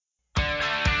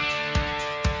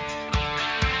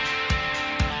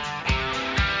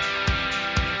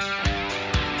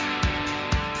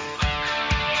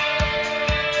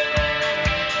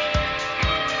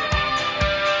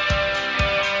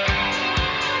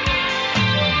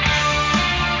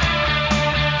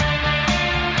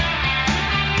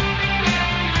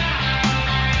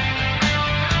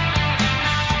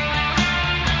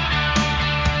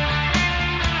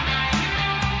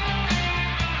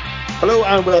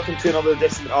and welcome to another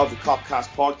edition of the Copcast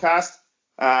podcast.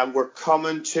 We're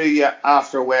coming to you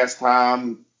after West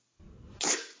Ham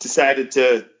decided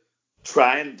to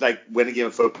try and win a game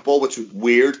of football, which was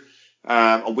weird.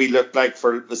 And we looked like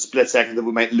for a split second that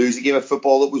we might lose a game of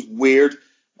football. That was weird.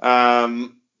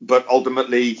 But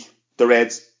ultimately, the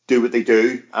Reds do what they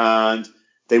do, and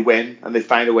they win, and they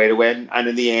find a way to win. And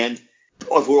in the end,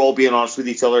 if we're all being honest with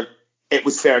each other, it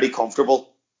was fairly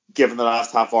comfortable given the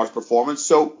last half hour's performance.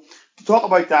 So to talk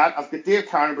about that, I've got Dave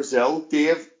Carn in Brazil.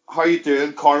 Dave, how are you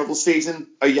doing? Carnival season?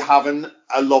 Are you having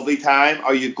a lovely time?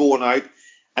 Are you going out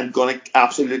and going to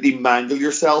absolutely mangle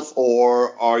yourself,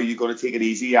 or are you going to take it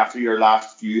easy after your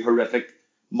last few horrific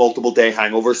multiple-day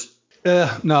hangovers?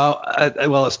 No,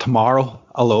 well, it's tomorrow,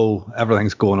 although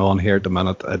everything's going on here at the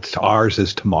minute. Ours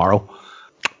is tomorrow.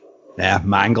 Yeah,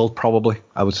 mangled probably,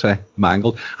 I would say.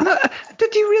 Mangled. And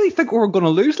did you really think we were going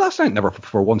to lose last night? Never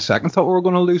for 1 second thought we were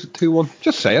going to lose at 2-1.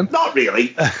 Just saying. Not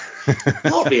really.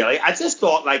 Not really. I just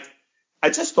thought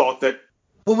that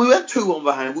when we went 2-1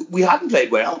 behind, we hadn't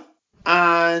played well.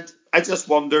 And I just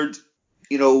wondered,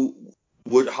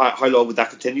 how long would that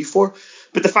continue for?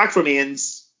 But the fact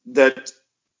remains that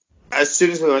as soon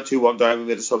as we went 2-1 down, we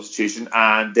made a substitution,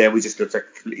 and then we just looked like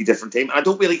a completely different team. And I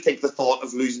don't really think the thought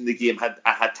of losing the game had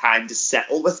time to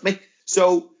settle with me.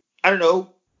 So, I don't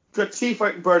know. Got Chief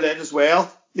out in Berlin as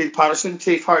well. Neil Patterson.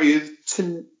 Chief, how are you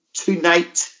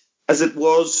tonight, as it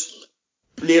was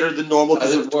later than normal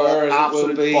because of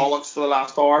absolute bollocks for the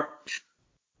last hour?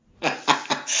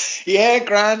 Yeah,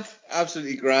 grand.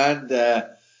 Absolutely grand.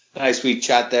 Nice wee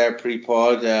chat there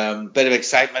pre-pod. Bit of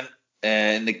excitement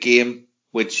in the game,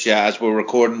 which as we're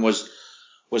recording was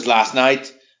last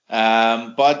night.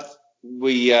 But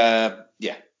we, as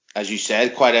you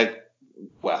said, quite a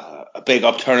big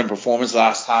upturn in performance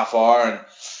last half hour, and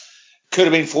could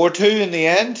have been 4-2 in the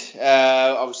end.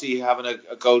 Obviously having a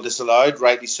goal disallowed,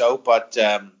 rightly so, but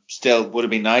still would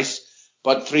have been nice.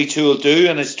 But 3-2 will do,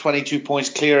 and it's 22 points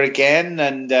clear again.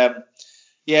 And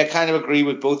kind of agree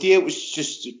with both of you. It was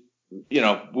just, we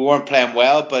weren't playing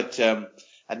well, but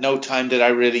at no time did I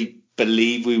really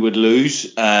believe we would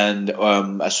lose. And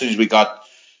as soon as we got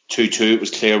 2-2, it was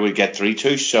clear we'd get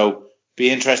 3-2. So be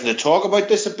interesting to talk about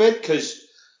this a bit, because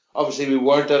obviously we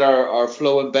weren't at our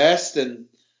flow and best, and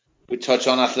we touch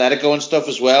on Atletico and stuff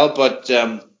as well. But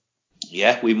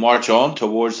we march on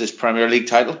towards this Premier League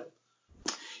title.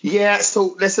 Yeah,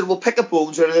 so listen, we'll pick up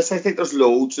bones out of this. I think there's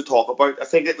loads to talk about. I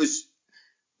think it was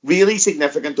really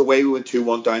significant the way we went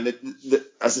 2-1 down.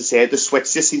 As I said, the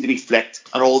switch just seemed to be flicked,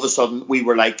 and all of a sudden we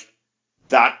were like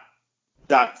that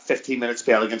 15-minute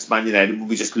spell against Man United, where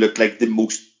we just looked like the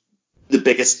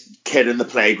biggest kid in the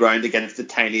playground against the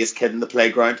tiniest kid in the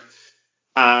playground.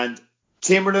 And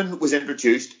Chamberlain was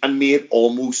introduced and made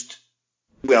made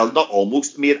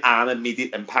an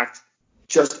immediate impact.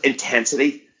 Just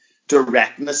intensity,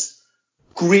 directness,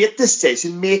 great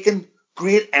decision making,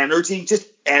 great energy, just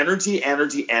energy. And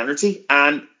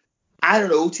I don't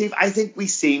know, Chief, I think we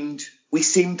seemed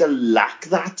to lack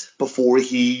that before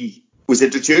he was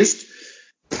introduced.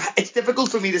 It's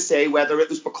difficult for me to say whether it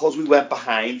was because we went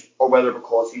behind or whether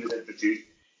because he was introduced.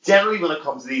 Generally, when it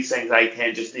comes to these things, I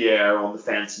tend just to err on the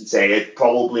fence and say it's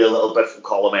probably a little bit from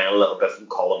column A, a little bit from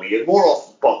column E,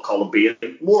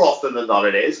 and more often than not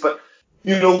it is. But,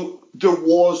 there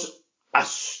was a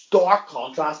stark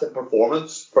contrast in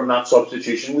performance from that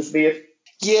substitution was made.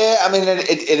 Yeah, I mean, it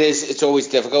is. It's always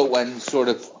difficult when sort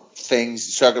of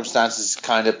circumstances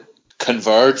kind of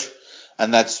converge,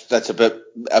 and that's a bit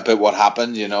what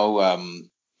happened. Liverpool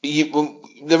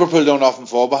don't often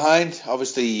fall behind.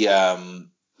 Obviously,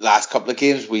 last couple of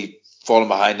games we've fallen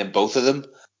behind in both of them.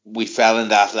 We fell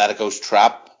into Atletico's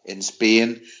trap in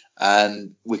Spain,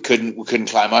 and we couldn't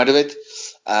climb out of it.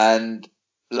 And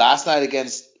last night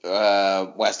against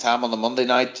West Ham on the Monday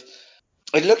night,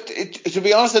 to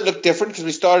be honest, it looked different because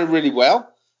we started really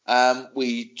well.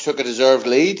 We took a deserved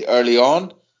lead early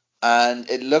on, and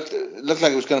it looked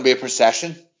like it was going to be a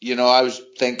procession. I was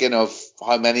thinking of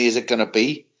how many is it going to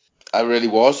be. I really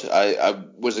was. I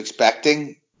was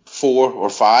expecting 4 or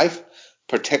 5,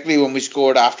 particularly when we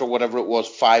scored after whatever it was,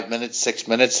 5 minutes, 6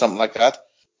 minutes, something like that.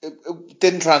 It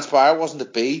didn't transpire. It wasn't to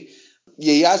be.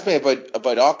 Yeah, you asked me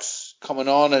about Ox coming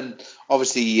on, and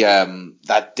obviously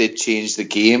that did change the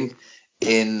game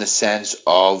in the sense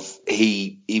of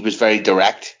he was very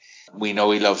direct. We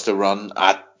know he loves to run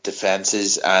at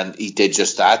defences, and he did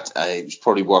just that. He was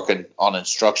probably working on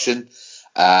instruction,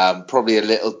 probably a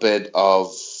little bit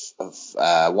of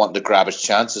wanting to grab his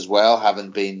chance as well, having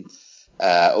been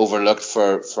overlooked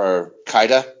for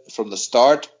Keita from the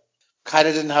start.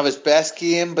 Keita didn't have his best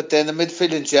game, but then the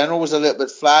midfield in general was a little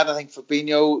bit flat. I think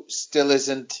Fabinho still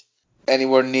isn't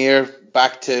anywhere near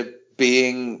back to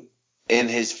being in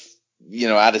his,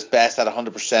 at his best at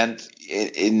 100%,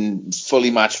 in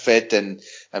fully match fit and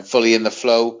fully in the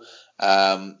flow.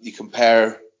 You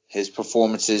compare his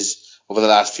performances over the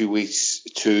last few weeks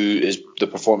to the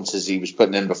performances he was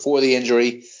putting in before the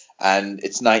injury, and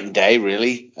it's night and day,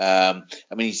 really.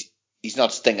 He's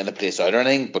not stinking the place out or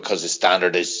anything because his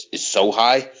standard is so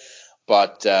high,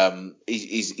 but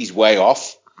he's way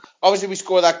off. Obviously, we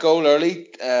score that goal early.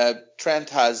 Trent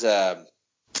has a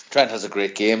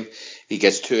great game. He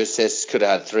gets 2 assists, could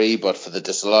have had 3, but for the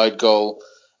disallowed goal,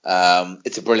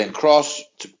 it's a brilliant cross.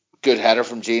 It's a good header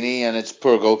from Gini, and it's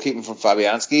poor goalkeeping from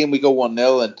Fabianski, and we go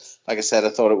 1-0. And like I said, I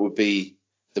thought it would be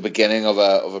the beginning of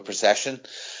a procession.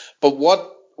 But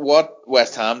what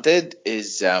West Ham did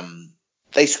is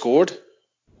they scored,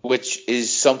 which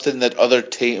is something that other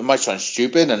teams, it might sound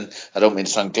stupid, and I don't mean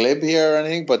to sound glib here or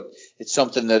anything, but it's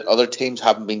something that other teams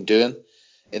haven't been doing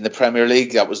in the Premier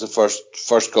League. That was the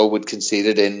first goal we'd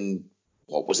conceded in,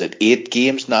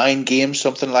 9 games,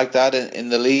 something like that in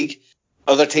the league.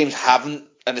 Other teams haven't,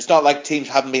 and it's not like teams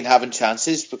haven't been having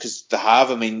chances, because they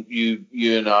have. I mean,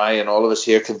 you and I and all of us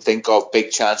here can think of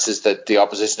big chances that the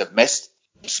opposition have missed,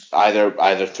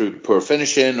 either through poor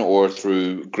finishing or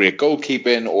through great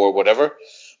goalkeeping or whatever.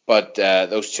 But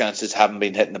those chances haven't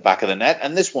been hitting the back of the net,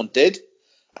 and this one did.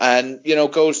 And,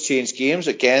 goals change games.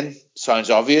 Again, sounds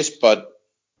obvious, but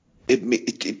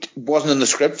it wasn't in the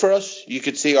script for us. You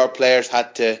could see our players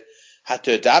had to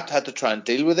adapt, had to try and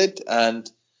deal with it, and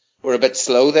we're a bit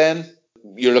slow then.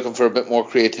 You're looking for a bit more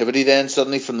creativity then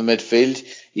suddenly from the midfield.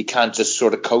 You can't just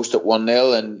sort of coast at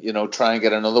 1-0 and, try and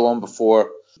get another one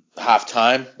before half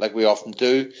time like we often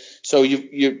do. So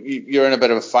you're in a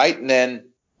bit of a fight, and then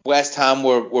West Ham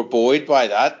were buoyed by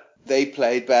that. They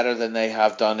played better than they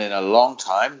have done in a long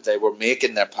time. They were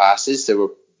making their passes. They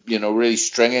were, really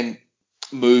stringing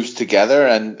moves together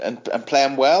and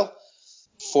playing well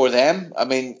for them. I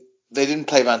mean, they didn't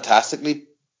play fantastically,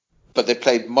 but they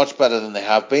played much better than they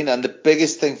have been. And the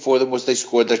biggest thing for them was they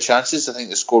scored their chances. I think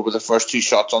they scored with the first 2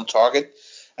 shots on target,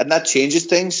 and that changes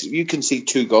things. You can see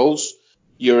 2 goals,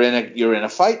 you're in a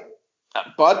fight.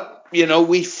 But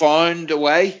we found a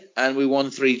way and we won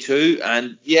 3-2.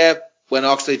 And when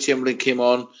Oxlade-Chamberlain came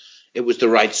on, it was the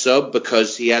right sub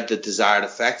because he had the desired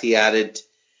effect. He added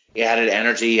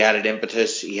energy, he added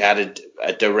impetus, he added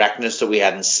a directness that we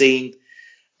hadn't seen.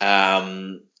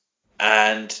 And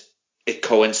it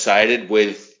coincided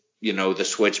with, the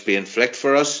switch being flicked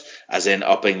for us, as in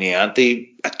upping the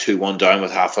ante at 2-1 down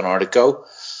with half an hour to go.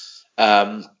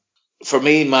 For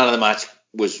me, man of the match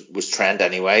was Trent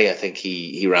anyway. I think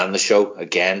he ran the show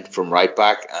again from right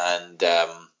back, and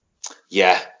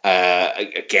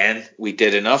again we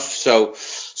did enough. So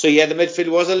the midfield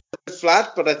was a little bit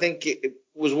flat, but I think it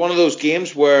was one of those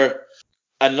games where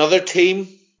another team,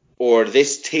 or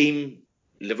this team,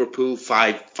 Liverpool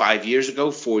 4 years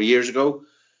ago,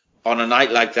 on a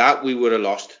night like that, we would have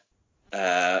lost.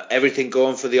 Everything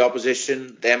going for the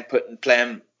opposition, them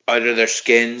playing out of their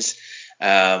skins,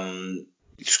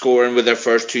 scoring with their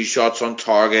first 2 shots on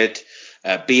target,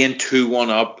 being 2-1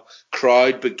 up,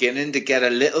 crowd beginning to get a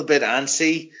little bit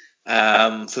antsy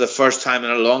for the first time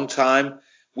in a long time.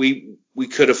 We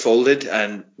could have folded,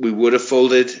 and we would have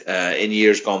folded in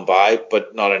years gone by,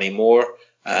 but not anymore.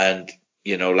 And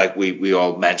like we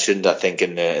all mentioned, I think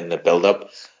in the build-up,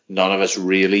 none of us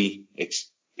really,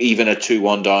 even at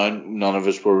 2-1 down, none of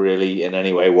us were really in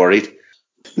any way worried.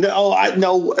 No.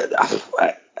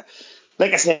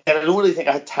 Like I said, I don't really think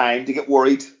I had time to get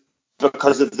worried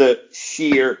because of the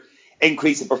sheer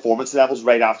increase in performance levels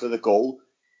right after the goal.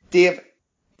 Dave,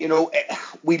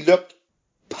 we looked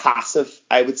passive,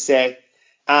 I would say.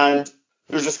 And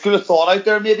there's a school of thought out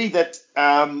there maybe that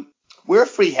we're a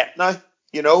free hit now.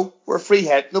 We're a free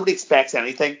hit. Nobody expects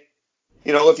anything.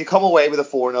 If you come away with a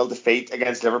 4-0 defeat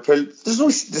against Liverpool,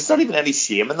 there's not even any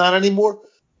shame in that anymore.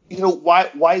 Why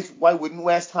wouldn't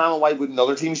West Ham and why wouldn't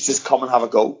other teams just come and have a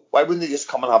go? Why wouldn't they just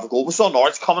come and have a go? We saw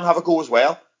Norwich come and have a go as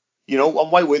well.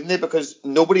 And why wouldn't they? Because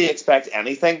nobody expects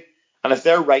anything. And if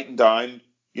they're writing down,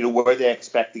 where they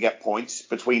expect to get points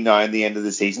between now and the end of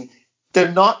the season,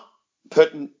 they're not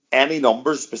putting any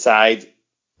numbers beside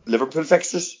Liverpool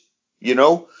fixtures,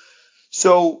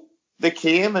 So they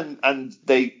came and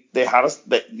they had us,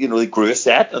 they grew a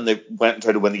set and they went and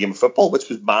tried to win the game of football, which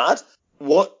was mad.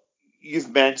 What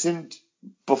you've mentioned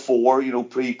before,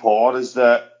 pre-pod, is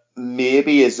that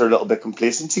maybe is there a little bit of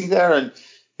complacency there, and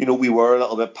we were a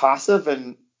little bit passive,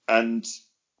 and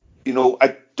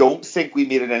I don't think we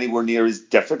made it anywhere near as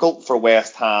difficult for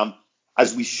West Ham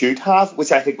as we should have,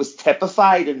 which I think was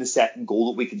typified in the second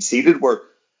goal that we conceded, where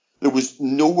there was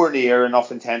nowhere near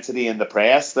enough intensity in the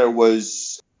press. There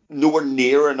was nowhere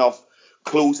near enough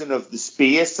closing of the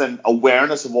space and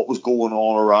awareness of what was going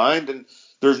on around. And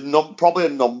there's probably a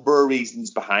number of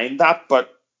reasons behind that. But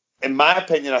in my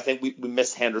opinion, I think we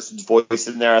miss Henderson's voice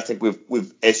in there. I think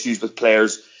we've issues with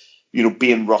players,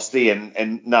 being rusty and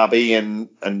Naby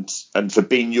and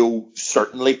Fabinho,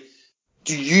 certainly.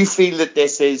 Do you feel that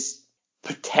this is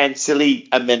potentially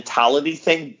a mentality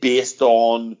thing based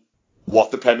on what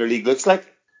the Premier League looks like?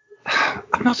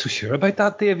 I'm not so sure about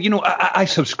that, Dave. I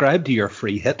subscribe to your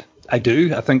free hit. I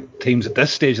do. I think teams at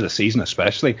this stage of the season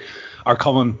especially are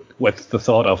coming with the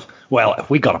thought of, well, if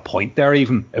we got a point there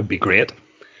even, it would be great.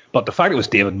 But the fact it was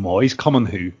David Moyes coming,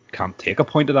 who can't take a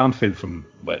point at Anfield from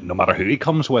no matter who he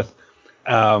comes with,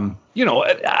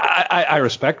 I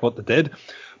respect what they did.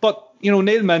 But,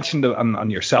 Neil mentioned,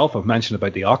 and yourself have mentioned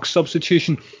about the Ox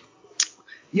substitution.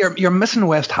 You're missing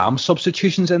West Ham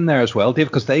substitutions in there as well, Dave,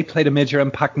 because they played a major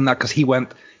impact in that, because he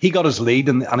got his lead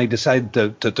and he decided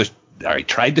or he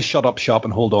tried to shut up shop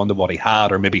and hold on to what he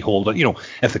had, or maybe hold it,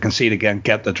 if they concede again,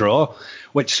 get the draw,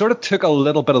 which sort of took a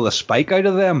little bit of the spike out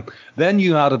of them. Then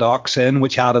you added Ox in,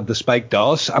 which added the spike to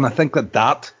us, and I think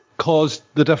that caused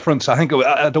the difference. I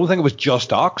don't think it was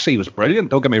just Ox. He was brilliant.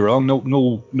 Don't get me wrong.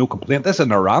 No complaint. This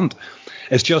isn't a rant.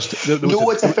 It's just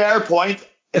it's a fair point.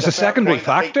 It's a secondary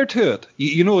factor to it.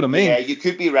 You know what I mean? Yeah, you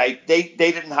could be right. They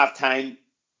didn't have time.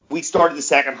 We started the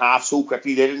second half so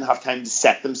quickly, they didn't have time to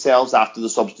set themselves after the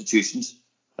substitutions.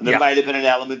 And there might have been an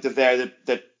element of there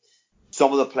that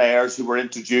some of the players who were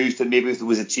introduced, and maybe if there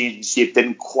was a change in shape,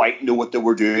 didn't quite know what they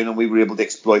were doing, and we were able to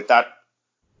exploit that.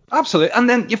 Absolutely. And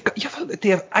then you've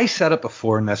Dave, I said it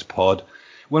before in this pod,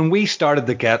 when we started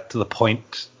to get to the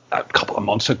point a couple of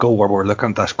months ago where we're looking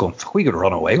at this going, we could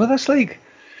run away with this league.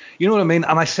 You know what I mean?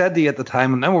 And I said to you at the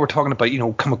time, and then we were talking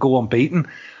about, can we go unbeaten?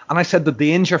 And I said the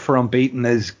danger for unbeaten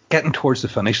is getting towards the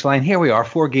finish line. Here we are,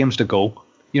 4 games to go.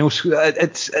 This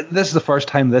is the first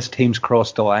time this team's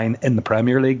crossed the line in the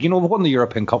Premier League. We won the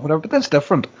European Cup, whatever, but that's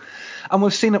different. And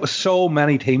we've seen it with so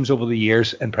many teams over the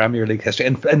years in Premier League history,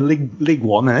 in League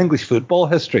One, in English football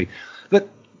history, that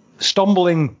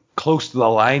stumbling close to the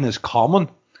line is common.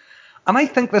 And I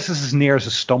think this is as near as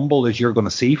a stumble as you're going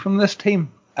to see from this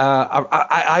team.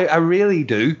 I really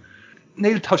do.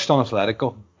 Neil touched on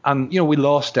Atletico. And, we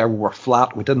lost there. We were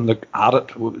flat. We didn't look at it.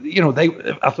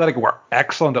 Atletico were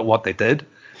excellent at what they did.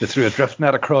 They threw a drift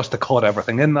net across. They caught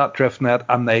everything in that drift net.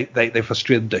 And they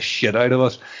frustrated the shit out of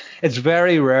us. It's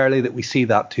very rarely that we see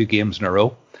that 2 games in a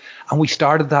row. And we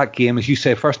started that game, as you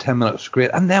say, first 10 minutes was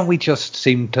great. And then we just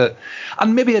seemed to...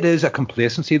 And maybe it is a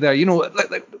complacency there.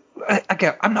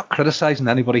 Again, I'm not criticising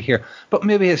anybody here, but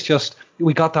maybe it's just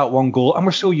we got that 1 goal and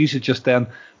we're so used to just then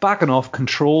backing off,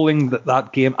 controlling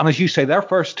that game. And as you say, their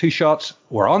first 2 shots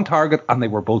were on target and they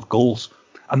were both goals.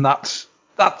 And that's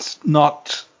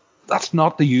not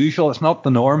the usual. It's not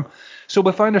the norm. So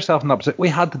we found ourselves in that position. We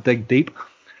had to dig deep.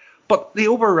 But the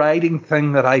overriding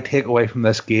thing that I take away from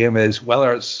this game is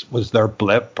whether it was their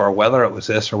blip or whether it was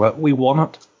this or what, we won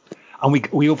it. And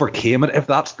we overcame it. If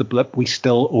that's the blip, we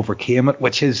still overcame it,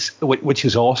 which is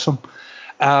awesome.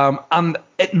 And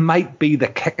it might be the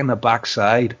kick in the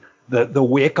backside, the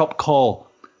wake up call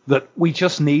that we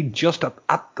just need just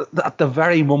at the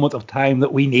very moment of time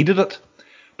that we needed it.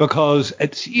 Because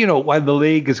it's, while the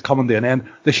league is coming to an end,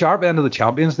 the sharp end of the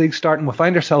Champions League starting, we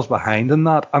find ourselves behind in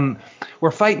that. And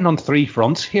we're fighting on 3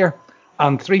 fronts here.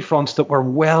 And 3 fronts that we're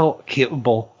well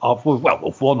capable of. Well,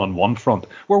 we've won on 1 front.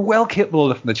 We're well capable of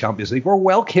lifting the Champions League. We're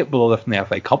well capable of lifting the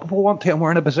FA Cup if we want to. And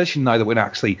we're in a position now that we can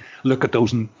actually look at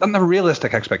those and the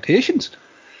realistic expectations.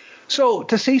 So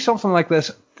to see something like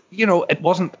this,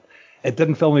 it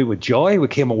didn't fill me with joy. We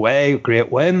came away,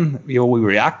 great win. We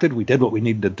reacted. We did what we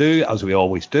needed to do, as we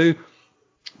always do.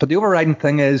 But the overriding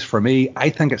thing is, for me, I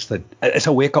think it's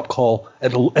a wake-up call.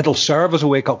 It'll serve as a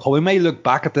wake-up call. We may look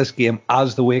back at this game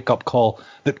as the wake-up call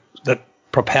that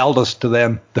propelled us to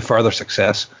then the further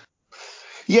success.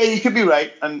 Yeah, you could be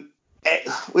right. And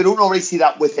we don't normally see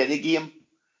that within a game.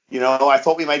 I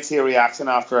thought we might see a reaction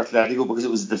after Atletico because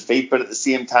it was a defeat, but at the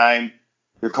same time,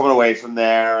 you're coming away from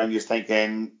there and you're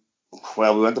thinking,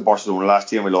 well, we went to Barcelona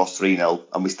last year and we lost 3-0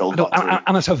 and we still got through.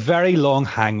 And it's a very long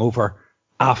hangover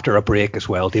after a break as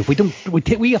well, Dave. We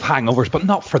have hangovers, but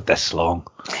not for this long.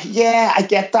 Yeah, I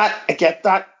get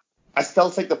that. I still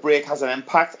think the break has an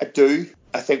impact. I do.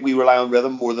 I think we rely on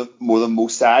rhythm more than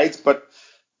most sides. But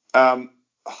I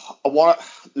want to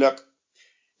look.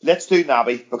 Let's do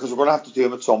Naby because we're going to have to do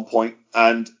him at some point.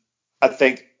 And I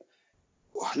think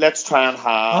let's try and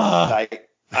have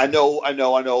I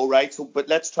know, right? So, but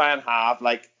let's try and have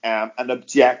an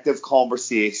objective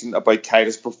conversation about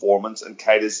Keita's performance and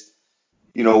Keita's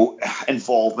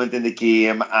involvement in the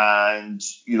game and,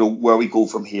 where we go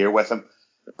from here with him.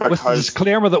 With the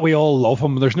disclaimer that we all love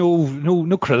him. There's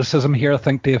no criticism here, I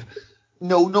think, Dave.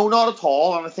 No, not at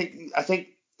all. And I think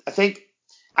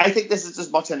this is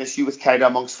as much an issue with Keita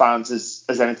amongst fans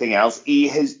as anything else.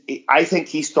 I think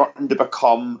he's starting to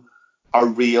become a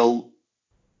real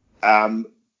the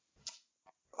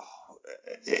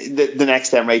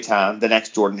next Emre Can, the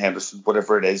next Jordan Henderson,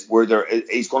 whatever it is, where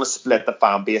he's going to split the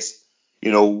fan base,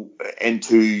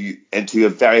 into a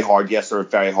very hard yes or a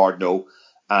very hard no.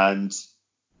 And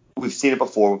we've seen it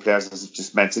before with players, as I've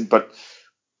just mentioned, but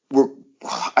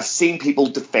I've seen people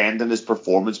defending his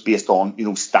performance based on,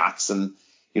 stats and,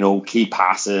 key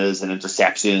passes and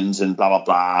interceptions and blah, blah,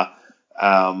 blah.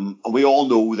 And we all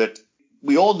know that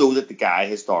the guy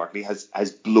historically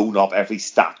has blown up every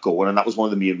stat going, and that was one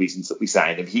of the main reasons that we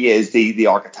signed him. He is the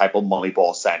archetypal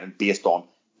Moneyball signing based on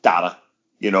data.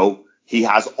 He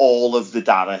has all of the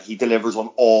data. He delivers on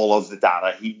all of the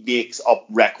data. He makes up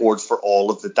records for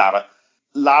all of the data.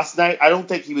 Last night, I don't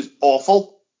think he was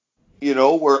awful.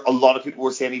 Where a lot of people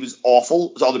were saying he was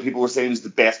awful. Other people were saying he was the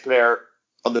best player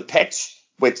on the pitch,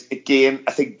 which, again,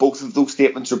 I think both of those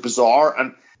statements are bizarre.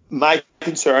 And my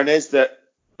concern is that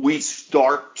we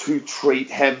start to treat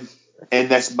him in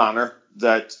this manner,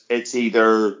 that it's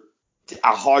either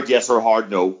a hard yes or a hard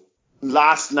no.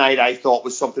 Last night, I thought,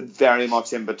 was something very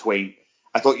much in between.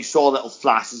 I thought you saw little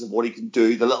flashes of what he can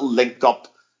do, the little link up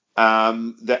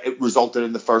that it resulted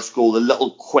in the first goal, the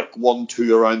little quick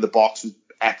 1-2 around the box was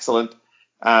excellent.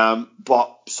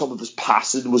 But some of his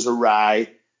passing was awry.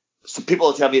 So people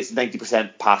will tell me it's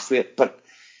 90% pass rate, but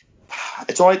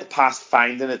it's all right to pass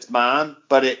finding its man,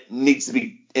 but it needs to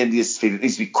be into his feet. It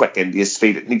needs to be quick into his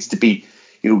feet. It needs to be,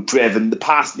 driven. The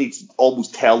pass needs to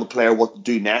almost tell the player what to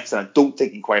do next, and I don't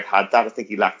think he quite had that. I think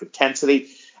he lacked intensity.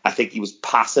 I think he was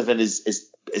passive in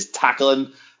his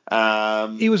tackling.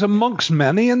 He was amongst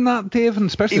many in that, Dave, and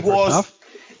especially the first half.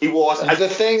 He was.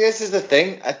 This is the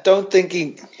thing. I don't think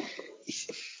he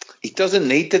doesn't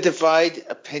need to divide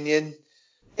opinion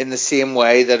in the same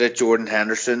way that a Jordan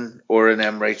Henderson or an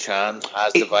Emre Can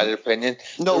has divided opinion.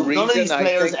 No, none of these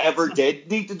players ever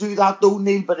did need to do that, though,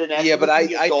 Neil. But I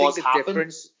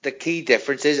think the key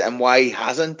difference is, and why he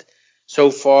hasn't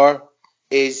so far,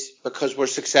 is because we're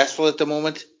successful at the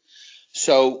moment.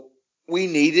 So we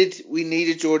needed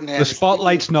Jordan Henderson. The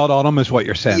spotlight's not on him, is what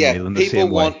you're saying, Neil, in the same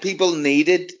way. People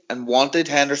needed and wanted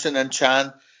Henderson and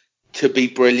Can to be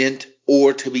brilliant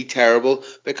or to be terrible,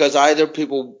 because either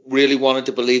people really wanted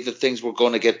to believe that things were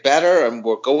going to get better and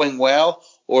were going well,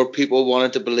 or people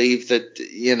wanted to believe that,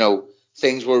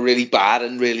 things were really bad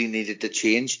and really needed to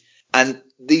change. And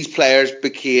these players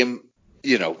became,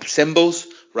 symbols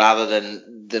rather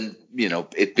than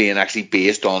it being actually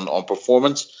based on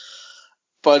performance.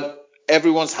 But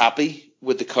everyone's happy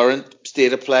with the current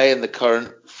state of play and the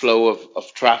current flow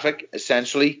of traffic,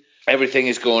 essentially. Everything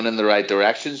is going in the right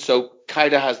direction. So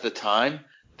Keita has the time.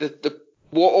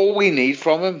 What all we need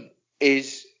from him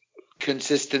is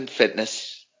consistent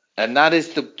fitness. And that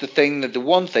is the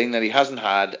one thing that he hasn't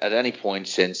had at any point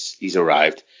since he's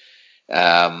arrived.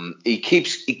 He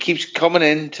keeps coming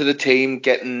into the team,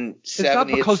 getting 7-8. Is that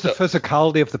because the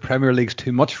physicality of the Premier League's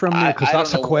too much for him? Because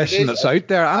that's a question that's out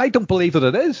there. I don't believe that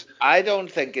it is. I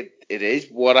don't think it is.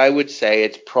 What I would say,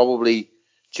 it's probably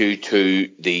due to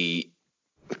the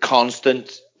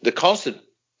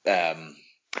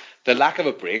lack of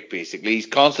a break. Basically, he's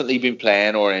constantly been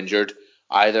playing or injured,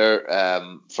 either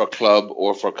for club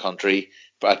or for country,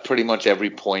 at pretty much every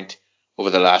point over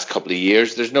the last couple of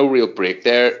years. There's no real break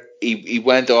there. He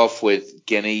went off with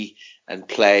Guinea and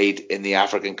played in the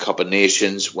African Cup of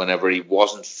Nations. Whenever he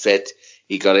wasn't fit,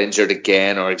 he got injured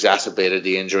again or exacerbated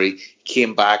the injury.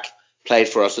 Came back, played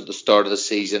for us at the start of the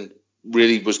season,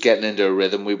 really was getting into a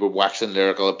rhythm. We were waxing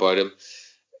lyrical about him.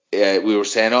 We were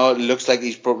saying, it looks like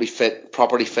he's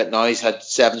properly fit now. He's had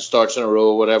 7 starts in a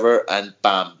row or whatever, and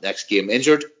bam, next game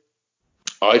injured,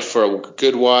 out for a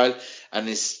good while, and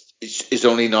is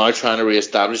only now trying to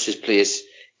reestablish his place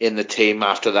in the team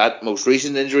after that most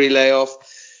recent injury layoff.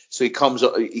 So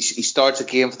he starts a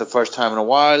game for the first time in a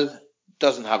while,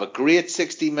 doesn't have a great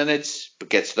 60 minutes, but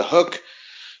gets the hook.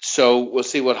 So we'll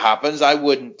see what happens. I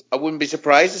wouldn't be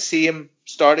surprised to see him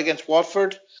start against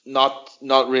Watford. Not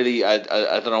really. I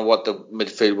don't know what the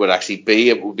midfield would actually be.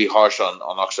 It would be harsh on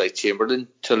Oxlade-Chamberlain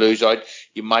to lose out.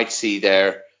 You might see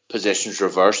their positions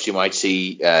reversed. You might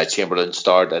see Chamberlain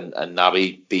start and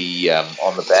Naby be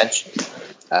on the bench.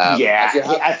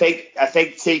 I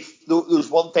think Chief, there's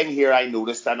one thing here I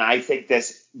noticed, and I think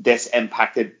this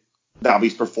impacted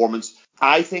Naby's performance.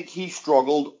 I think he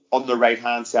struggled on the right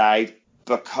hand side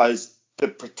because the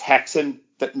protection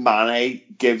that Mane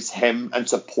gives him and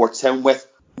supports him with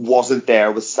wasn't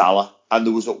there with Salah. And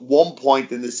there was at one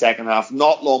point in the second half,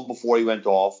 not long before he went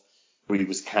off, where he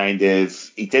was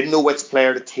he didn't know which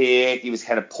player to take. He was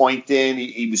kind of pointing.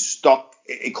 He was stuck.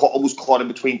 He almost caught him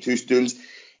between two stools.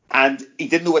 And he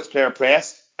didn't know which player to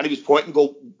press. And he was pointing,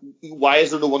 why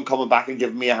is there no one coming back and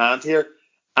giving me a hand here?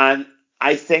 And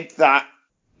I think that,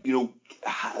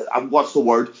 what's the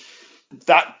word?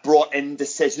 That brought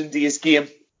indecision to his game.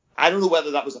 I don't know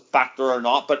whether that was a factor or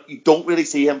not, but you don't really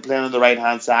see him playing on the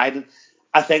right-hand side. And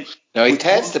I think... No, he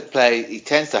tends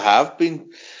to have been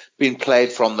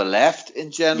played from the left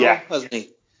in general, hasn't he?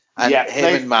 And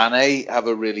him and Mane have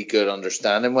a really good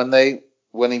understanding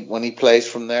when he plays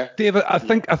from there. David, I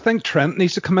think Trent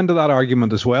needs to come into that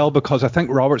argument as well, because I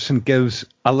think Robertson gives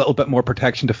a little bit more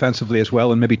protection defensively as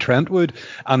well, and maybe Trent would.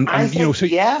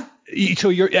 So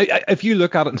if you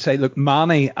look at it and say, look,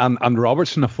 Mane and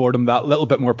Robertson afford him that little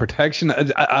bit more protection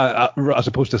as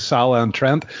opposed to Salah and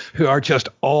Trent, who are just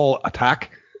all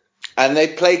attack. And they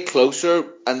play closer,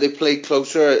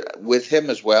 with him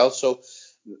as well. So,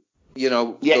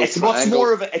 it's much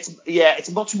more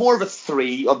of a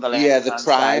three on the left. Yeah, the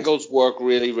triangles work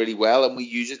really, really well, and we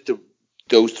use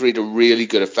those three to really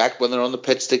good effect when they're on the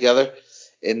pitch together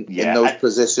in those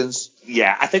positions.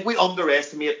 Yeah, I think we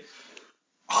underestimate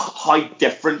how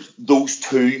different those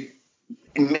two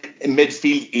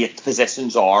midfield 8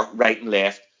 positions are, right and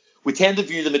left. We tend to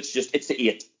view them it's the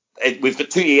 8. We've got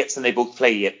 2 8s and they both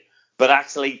play 8. But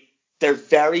actually, they're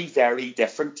very, very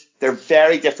different. They're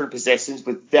very different positions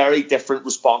with very different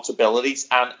responsibilities.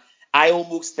 And I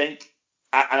almost think,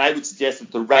 and I would suggest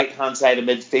that the right-hand side of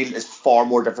midfield is far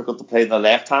more difficult to play than the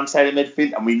left-hand side of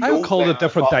midfield. And we know I would call it a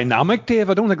different dynamic, Dave.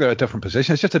 I don't think they're a different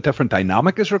position. It's just a different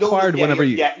dynamic is required whenever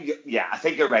you... Yeah, I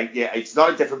think you're right. Yeah, it's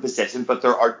not a different position, but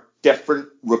there are different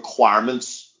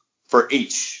requirements for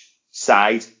each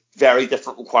side. Very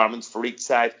different requirements for each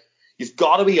side. You've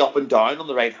got to be up and down on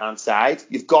the right-hand side.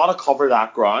 You've got to cover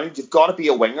that ground. You've got to be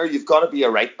a winger. You've got to be a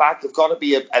right-back. You've got to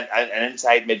be an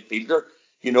inside midfielder,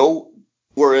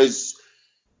 whereas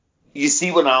you see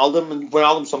Wijnaldum, and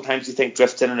Wijnaldum sometimes you think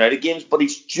drifts in and out of games, but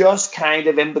he's just kind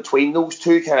of in between those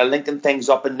two, kind of linking things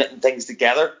up and knitting things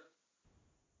together.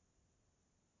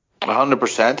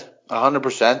 100%.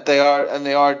 100%. They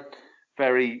are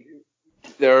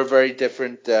very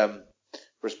different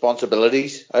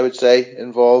responsibilities, I would say,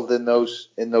 involved in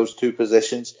those two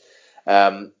positions.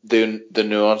 The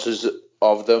nuances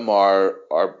of them are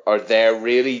there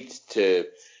really to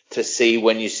see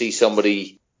when you see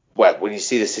somebody. Well, when you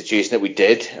see the situation that we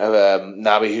did,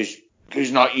 Naby,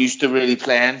 who's not used to really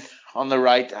playing on the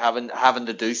right, having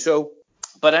to do so.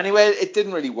 But anyway, it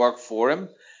didn't really work for him.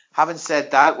 Having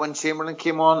said that, when Chamberlain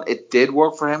came on, it did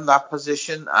work for him, that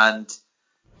position, and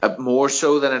more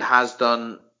so than it has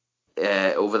done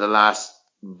over the last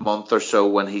month or so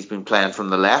when he's been playing from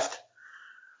the left.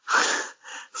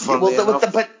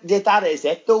 But that is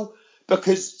it, though,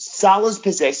 because Salah's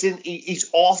position, he's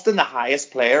often the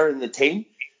highest player in the team.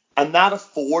 And that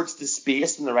affords the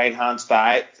space on the right-hand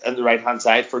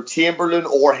side for Chamberlain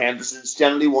or Henderson, it's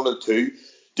generally one of the two,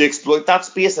 to exploit that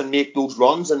space and make those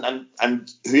runs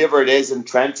and whoever it is in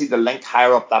Trent to link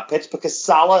higher up that pitch, because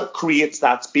Salah creates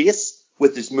that space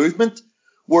with his movement,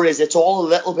 whereas it's all a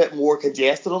little bit more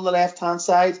congested on the left-hand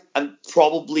side, and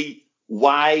probably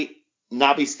why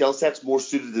Naby's skill set's more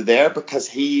suited to there, because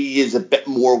he is a bit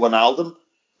more Wijnaldum.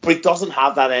 But he doesn't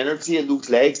have that energy and those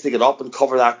legs to get up and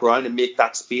cover that ground and make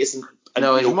that space.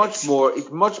 No, he's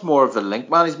much more of the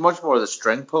link man. He's much more of the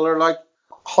string puller, like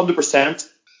 100%.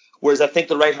 Whereas I think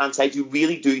the right hand side, you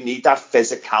really do need that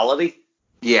physicality.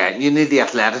 Yeah, you need the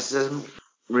athleticism,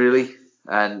 really,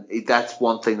 and that's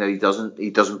one thing that he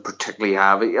doesn't particularly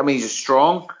have. I mean, he's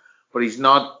strong, but he's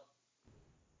not.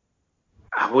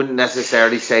 I wouldn't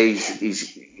necessarily say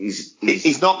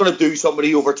he's not going to do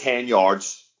somebody over 10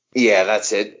 yards. Yeah,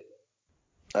 that's it.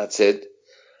 But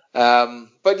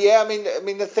yeah, I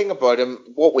mean, the thing about him,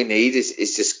 what we need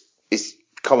is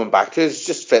coming back to is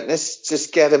just fitness.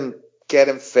 Just get him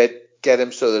fit, get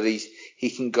him so that he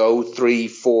can go 3,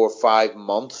 4, 5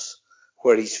 months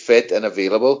where he's fit and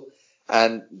available,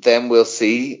 and then we'll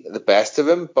see the best of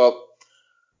him. But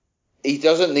he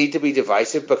doesn't need to be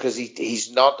divisive because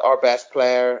he's not our best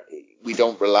player. We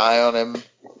don't rely on him.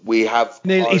 We have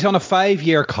Neil. He's on a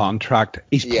 5-year contract.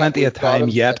 He's plenty of time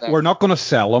yet. We're not going to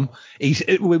sell him.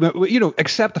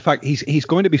 Accept the fact he's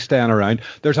going to be staying around.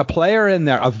 There's a player in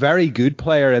there, a very good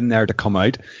player in there to come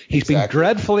out. He's been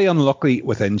dreadfully unlucky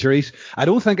with injuries. I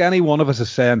don't think any one of us is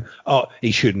saying, oh,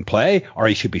 he shouldn't play or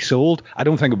he should be sold. I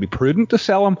don't think it would be prudent to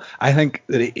sell him. I think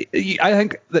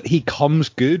that he comes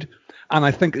good. And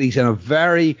I think he's in a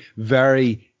very,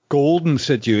 very golden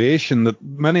situation that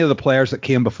many of the players that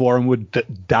came before him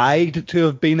would died to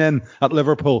have been in at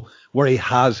Liverpool, where he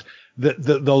has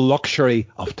the luxury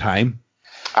of time.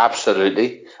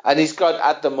 Absolutely. And he's got,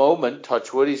 at the moment,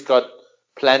 touch wood, he's got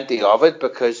plenty of it,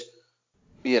 because,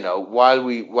 while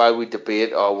we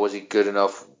debate, was he good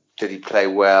enough? Did he play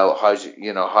well? How's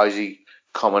he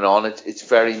coming on? It's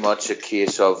very much a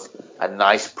case of a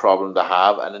nice problem to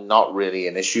have and not really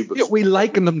an issue. Yeah, we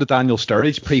likened him to Daniel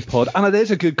Sturridge pre-pod, and it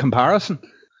is a good comparison.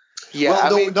 Yeah,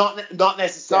 well, not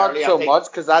necessarily. Not so much,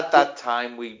 because at that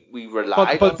time we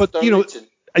relied on Sturridge.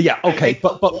 Yeah, okay,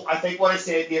 I think what I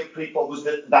said here pre-pod was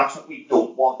that that's what we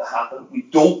don't want to happen. We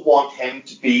don't want him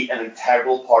to be an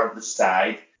integral part of the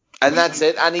side. And that's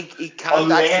it. And he can't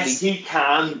unless he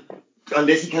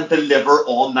can deliver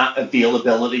on that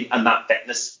availability and that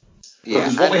fitness. Yeah,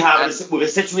 because what we have is with a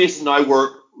situation now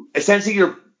where essentially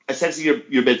your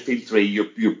midfield three,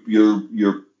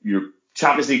 your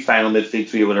Champions League final midfield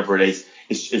three, or whatever it is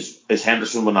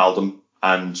Henderson, Wijnaldum,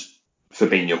 and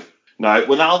Fabinho. Now,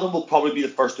 Wijnaldum will probably be the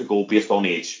first to go based on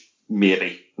age,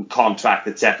 maybe, and contract,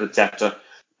 etc., etc.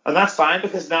 And that's fine,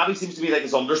 because Naby seems to be like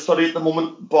his understudy at the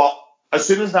moment. But as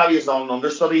soon as Naby is not an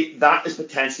understudy, that is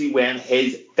potentially when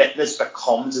his fitness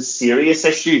becomes a serious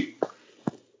issue.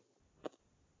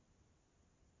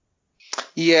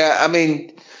 Yeah, I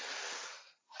mean,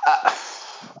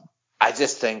 I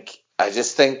just think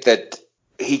that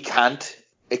it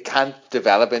can't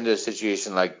develop into a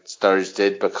situation like Sturridge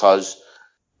did, because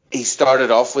he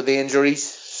started off with the injuries,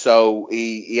 so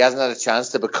he hasn't had a chance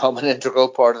to become an integral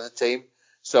part of the team.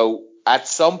 So at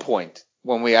some point,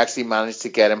 when we actually manage to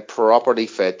get him properly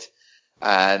fit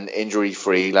and injury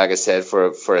free, like I said,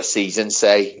 for a season,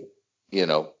 say,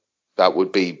 that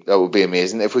would be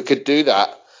amazing. If we could do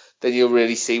that, then you'll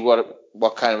really see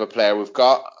what kind of a player we've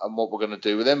got and what we're going to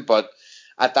do with him. But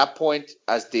at that point,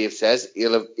 as Dave says,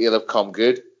 he'll have come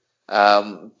good.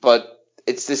 But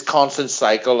it's this constant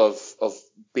cycle of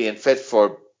being fit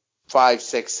for 5,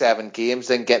 6, 7 games,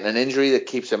 then getting an injury that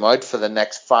keeps him out for the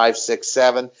next 5, 6,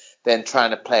 7, then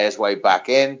trying to play his way back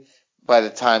in. By the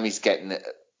time he's getting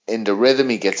into rhythm,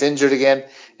 he gets injured again.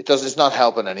 It's not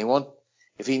helping anyone.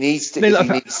 If he needs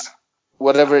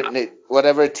whatever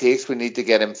it takes, we need to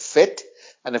get him fit.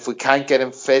 And if we can't get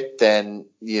him fit, then,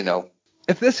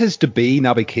 If this is to be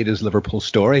Naby Keita's Liverpool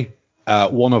story,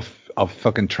 one of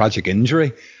fucking tragic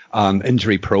injury and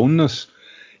injury proneness,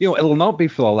 it'll not be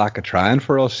for the lack of trying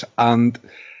for us. And,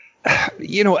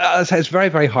 it's very,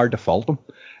 very hard to fault him.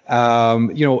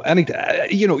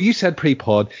 You said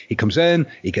pre-pod, he comes in,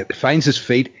 he finds his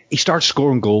feet, he starts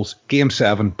scoring goals, game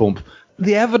 7, boom.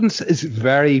 The evidence is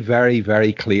very, very,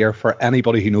 very clear for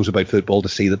anybody who knows about football to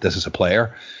see that this is a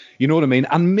player. You know what I mean?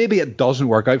 And maybe it doesn't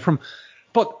work out for him.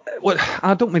 But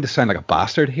I don't mean to sound like a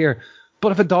bastard here,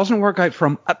 but if it doesn't work out for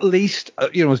him, at least,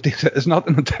 it's not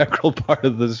an integral part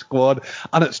of the squad,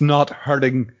 and it's not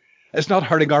hurting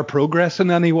our progress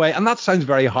in any way. And that sounds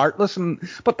very heartless,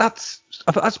 but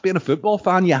if that's being a football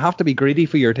fan. You have to be greedy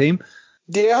for your team.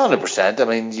 Yeah, 100%. I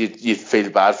mean, you'd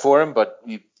feel bad for him, but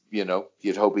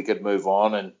you'd hope he could move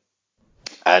on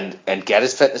and get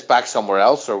his fitness back somewhere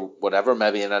else or whatever,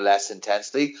 maybe in a less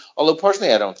intensity. Although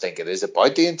personally, I don't think it is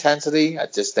about the intensity. I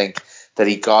just think that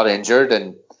he got injured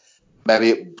and maybe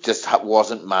it just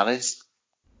wasn't managed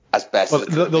as best as it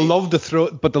could be. They love to throw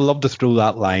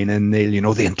that line in,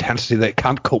 Neil, the intensity, they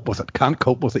can't cope with it.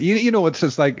 It's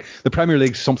just like the Premier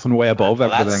League's something way above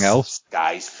everything else.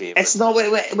 Guy's favourite. It's not,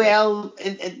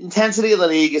 intensity of the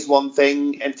league is one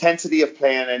thing. Intensity of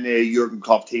playing in a Jurgen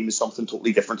Klopp team is something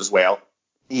totally different as well.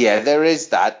 Yeah, there is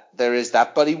that.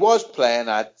 But he was playing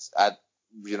at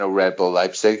Red Bull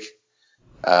Leipzig.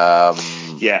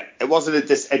 It wasn't a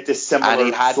dissimilar and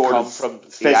he had sort come of from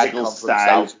physical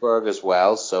style. Salzburg as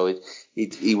well, so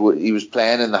he was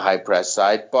playing in the high press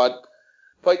side. But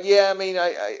yeah, I mean,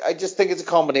 I just think it's a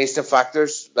combination of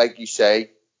factors, like you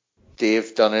say,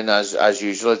 Dave Dunnan, as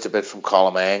usual. It's a bit from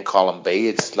column A and column B.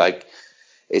 It's like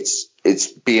it's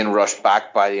being rushed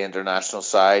back by the international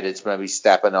side. It's maybe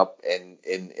stepping up in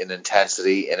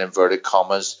intensity, in inverted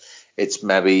commas. It's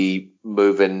maybe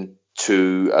moving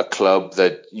to a club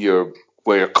where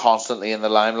you're constantly in the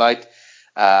limelight.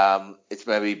 It's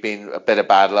maybe been a bit of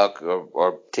bad luck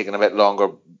or taking a bit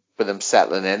longer for them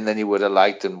settling in than you would have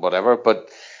liked and whatever. But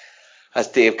as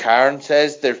Dave Caron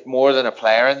says, there's more than a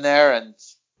player in there, and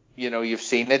you've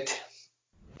seen it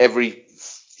every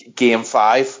game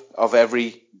 5 of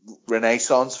every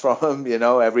renaissance from him.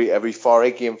 Every 4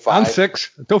 game 5 and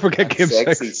 6. Don't forget game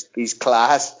 6. He's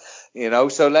class.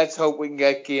 So let's hope we can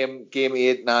get game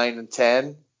 8, 9, and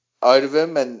 10 out of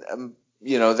him, and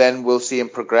then we'll see him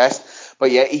progress.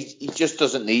 But yeah, he just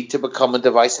doesn't need to become a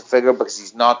divisive figure because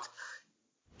he's not.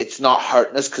 It's not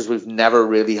hurting us because we've never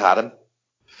really had him.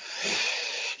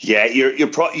 Yeah,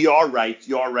 you are right.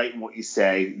 You are right in what you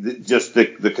say. Just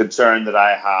the concern that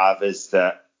I have is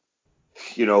that,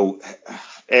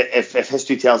 if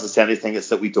history tells us anything, it's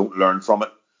that we don't learn from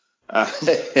it. And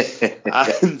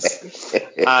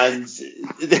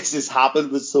this has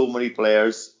happened with so many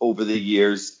players over the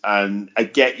years. And I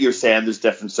get you're saying there's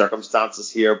different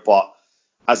circumstances here, but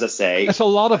as I say, it's a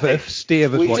lot of ifs,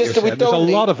 Dave. Is what you're saying. There's a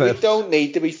lot of ifs. We don't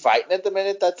need to be fighting at the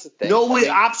minute. That's the thing. No,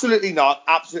 absolutely not.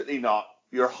 Absolutely not.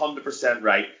 You're 100%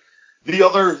 right. The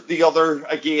other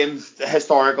again, the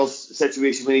historical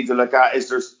situation we need to look at is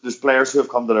there's players who have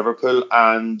come to Liverpool,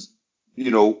 and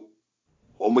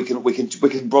and we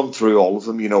can run through all of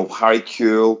them. Harry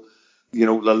Kewell,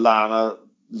 Lallana,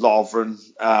 Lovren.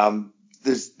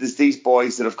 There's these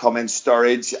boys that have come in,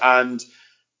 Sturridge, and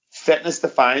fitness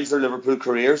defines their Liverpool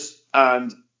careers,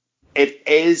 and it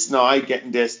is now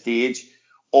getting to a stage,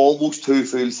 almost 2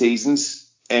 full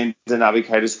seasons in Naby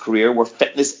Keita's career, where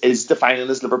fitness is defining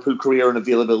his Liverpool career and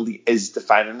availability is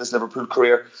defining his Liverpool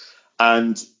career.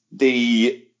 And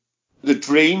the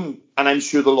dream, and I'm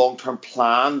sure the long-term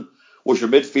plan, was your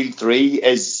midfield three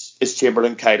is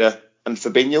Chamberlain, Keita and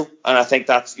Fabinho. And I think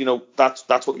that's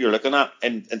what you're looking at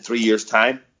in 3 years'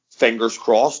 time. Fingers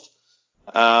crossed.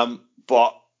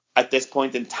 But at this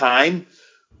point in time,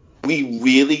 we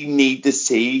really need to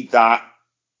see that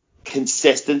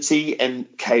consistency in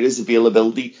Keita's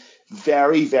availability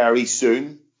very, very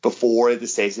soon before a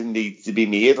decision needs to be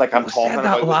made. Like I'm talking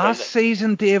about last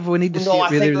season, Dave. We need to see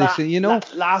it really soon.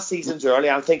 Last season's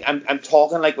early. I think I'm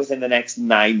talking like within the next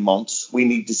 9 months. We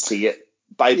need to see it.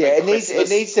 It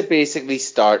needs to basically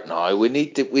start now. We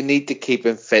need to keep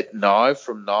him fit now,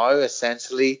 from now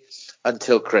essentially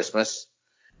until Christmas,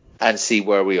 and see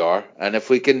where we are. And if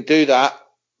we can do that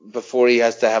before he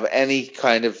has to have any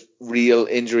kind of real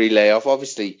injury layoff,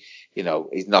 obviously,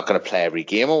 he's not going to play every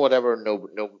game or whatever.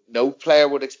 No player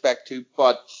would expect to.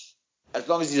 But as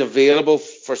long as he's available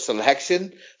for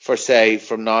selection for, say,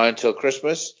 from now until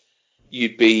Christmas,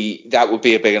 that would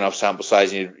be a big enough sample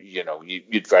size, and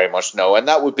you'd very much know. And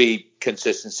that would be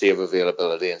consistency of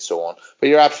availability and so on. But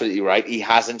you're absolutely right. He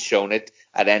hasn't shown it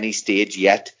at any stage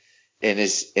yet in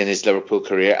his Liverpool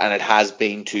career, and it has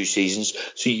been 2 seasons.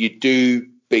 So you do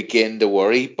begin to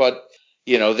worry. But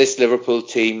this Liverpool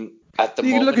team at the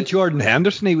moment, you look at Jordan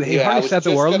Henderson. He hardly set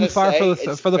the world on fire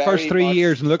for the first 3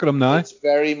 years, and look at him now. It's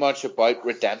very much about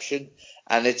redemption,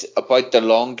 and it's about the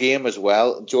long game as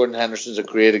well. Jordan Henderson's a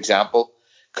great example.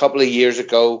 A couple of years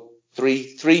ago,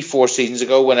 4 seasons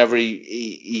ago, whenever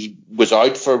he was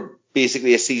out for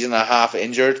basically a season and a half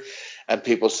injured, and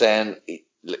people saying, he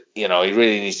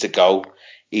really needs to go.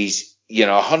 He's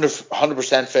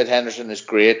 100% fit Henderson is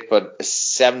great, but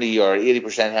 70 or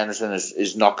 80% Henderson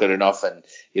is not good enough, and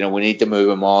we need to move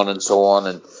him on and so on,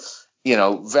 and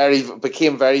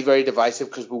became very, very divisive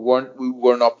because we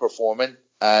were not performing,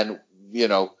 and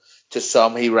to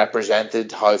some he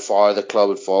represented how far the club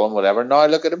had fallen, whatever. Now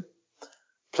look at him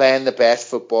playing the best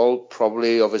football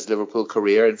probably of his Liverpool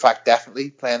career. In fact,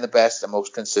 definitely playing the best and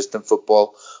most consistent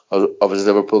football of his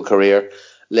Liverpool career.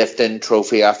 Lifting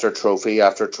trophy after trophy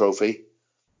after trophy,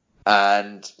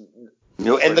 and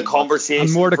in the conversation,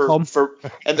 and more to come for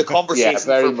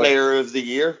for Player of the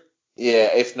Year.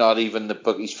 Yeah, if not even the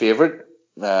bookie's favourite.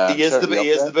 He is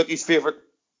the bookie's favourite.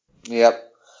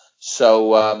 Yep.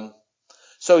 So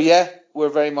yeah, we're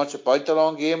very much about the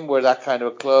long game. We're that kind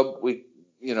of a club. We're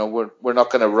not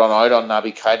going to run out on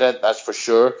Naby Keita, that's for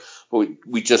sure. But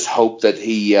we just hope that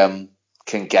he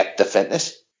can get the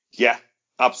fitness. Yeah,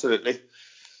 absolutely.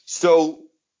 So,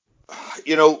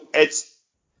 it's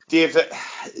David.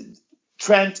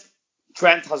 Trent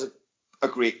has a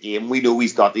great game. We know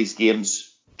he's got these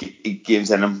games in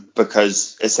him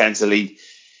because essentially,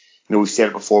 we've said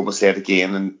it before, we'll say it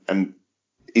again, and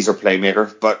he's our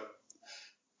playmaker. But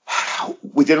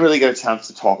we didn't really get a chance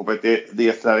to talk about the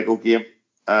Atletico game.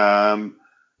 And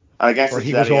I guess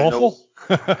he was awful.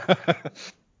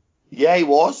 Yeah, he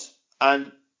was, and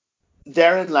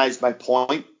therein lies my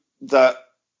point that.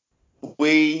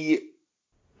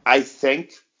 I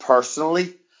think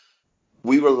personally,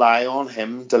 we rely on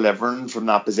him delivering from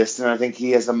that position. I think he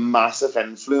has a massive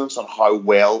influence on how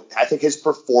well. I think his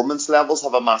performance levels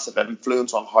have a massive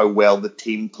influence on how well the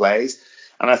team plays,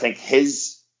 and I think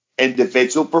his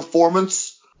individual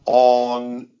performance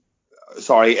in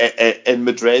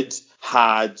Madrid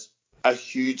had a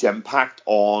huge impact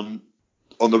on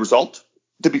the result.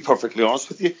 To be perfectly honest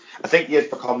with you, I think he has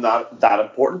become that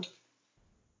important.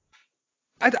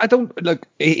 I don't look.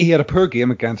 He had a poor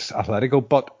game against Atletico,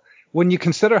 but when you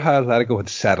consider how Atletico had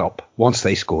set up once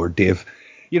they scored, Dave,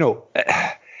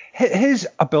 his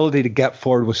ability to get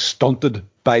forward was stunted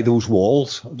by those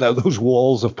walls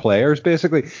of players,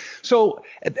 basically. So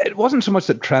it wasn't so much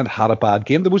that Trent had a bad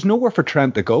game. There was nowhere for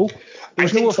Trent to go. There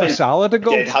was nowhere for Salah to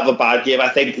go. He did have a bad game. I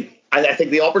think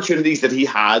the opportunities that he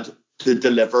had to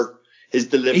deliver, his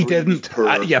delivery he didn't. was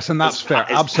poor. Yes, and that's fair.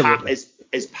 Absolutely.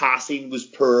 His passing was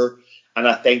poor. And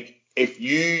I think if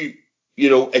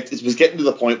it was getting to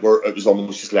the point where it was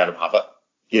almost just let him have it,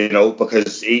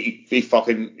 because he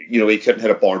fucking, he couldn't hit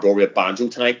a barn door with a banjo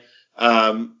tonight.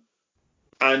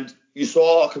 And you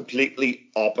saw a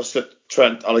completely opposite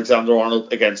Trent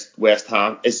Alexander-Arnold against West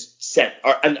Ham.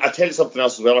 And I'll tell you something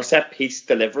else as well. Our set piece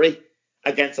delivery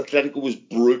against Atletico was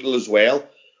brutal as well.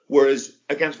 Whereas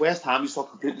against West Ham, you saw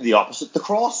completely the opposite. The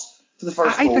cross to the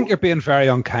first goal. I think you're being very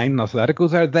unkind on Atletico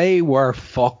there. They were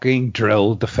fucking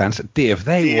drilled defensive. Dave,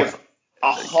 they were.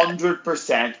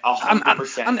 100%.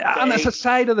 100%. And it's a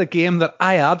side of the game that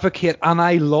I advocate and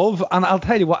I love. And I'll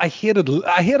tell you what, I hated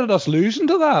us losing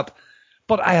to that.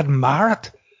 But I admire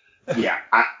it. Yeah,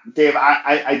 Dave,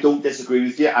 I don't disagree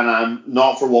with you. And I'm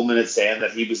not for 1 minute saying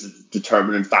that he was the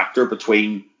determining factor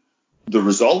between the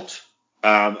result.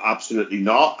 Absolutely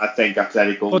not. I think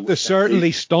Atletico... But they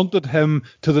certainly stunted him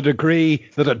to the degree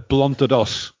that it blunted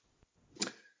us.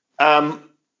 Yeah.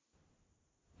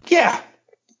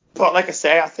 But like I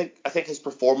say, I think his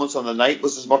performance on the night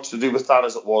was as much to do with that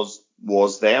as it was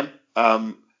them.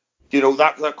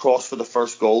 That cross for the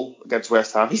first goal against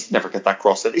West Ham, he's never get that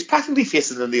cross in. He's practically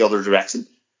facing in the other direction.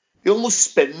 He almost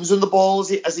spins on the ball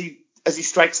as he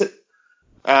strikes it.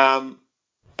 And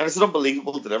it's an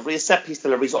unbelievable delivery. His set piece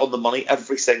delivery's on the money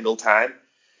every single time.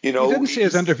 You didn't see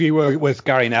his interview with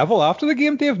Gary Neville after the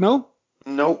game, Dave, no?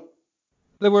 No.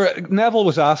 Neville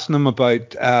was asking him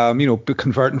about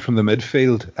converting from the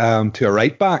midfield to a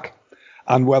right back,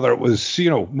 and whether it was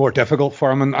more difficult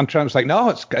for him. And Trent was like, no,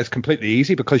 it's completely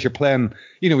easy because you're playing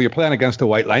against a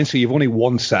white line, so you've only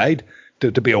one side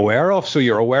to be aware of. So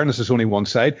your awareness is only one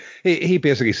side. He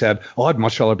basically said, I'd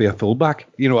much rather be a fullback.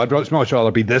 I'd much rather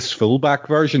be this fullback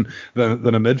version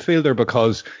than a midfielder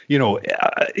because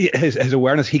his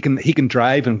awareness, he can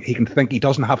drive and he can think. He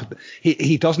doesn't have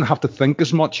to think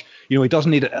as much. He doesn't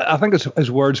need. I think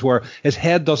his words were, his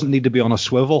head doesn't need to be on a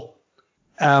swivel.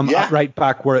 At right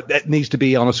back where it needs to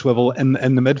be on a swivel in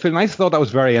the midfield. And I thought that was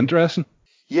very interesting.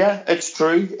 Yeah, it's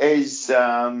true.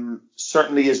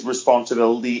 Certainly his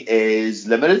responsibility is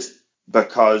limited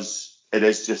because it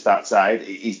is just that side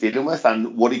he's dealing with,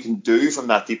 and what he can do from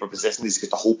that deeper position is get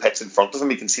the whole pitch in front of him.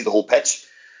 He can see the whole pitch.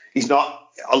 A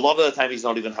lot of the time he's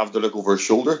not even having to look over his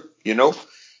shoulder.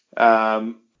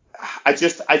 I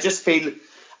just feel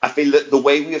that the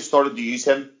way we have started to use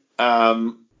him,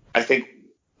 I think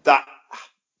that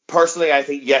personally, I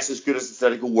think yes, as good as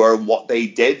Atletico were and what they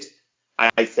did,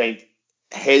 I think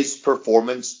his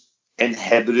performance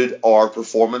inhibited our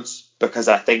performance because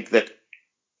I think that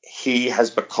he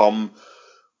has become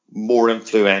more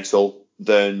influential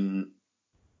than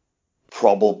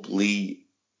probably,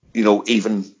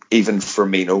 even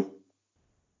Firmino.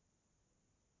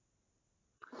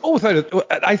 Oh, without it,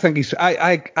 I think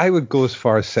I would go as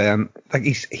far as saying like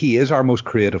he is our most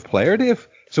creative player, Dave.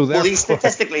 So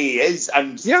statistically he is,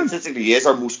 and statistically he is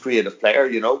our most creative player,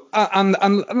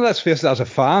 And let's face it, as a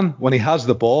fan, when he has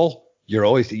the ball, he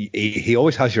always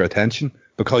has your attention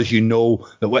because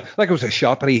that like it was a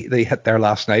shot that they hit there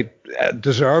last night,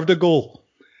 deserved a goal.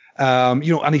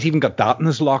 And he's even got that in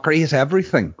his locker. He has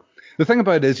everything. The thing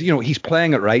about it is, he's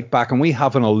playing at right back, and we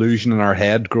have an illusion in our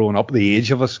head growing up, the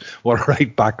age of us, what a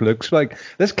right back looks like.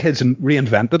 This kid's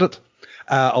reinvented it.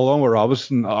 Along with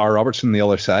Robertson on the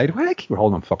other side. Why do I keep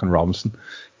holding on fucking Robinson?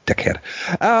 Dickhead.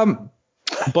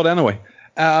 But anyway,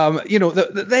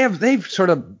 they've sort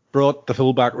of brought the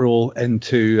fullback role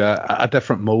into a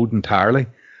different mode entirely.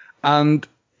 And,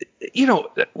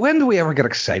 when do we ever get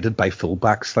excited by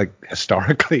fullbacks? Like,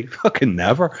 historically, fucking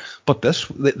never. But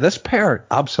this pair,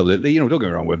 absolutely. Don't get me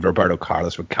wrong, with Roberto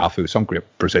Carlos, with Cafu, some great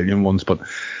Brazilian ones, but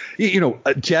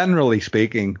generally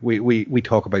speaking, we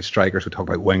talk about strikers, we talk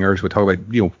about wingers, we talk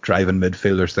about driving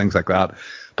midfielders, things like that.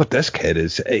 But this kid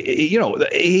is,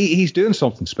 he's doing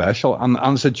something special, and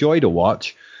it's a joy to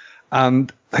watch.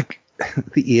 And like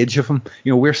the age of him,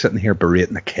 we're sitting here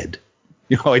berating a kid.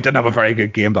 He didn't have a very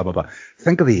good game, blah blah blah.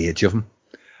 Think of the age of him,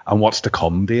 and what's to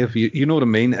come, Dave. You know what I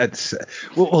mean?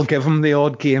 We'll give them the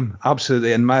odd game.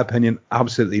 Absolutely, in my opinion,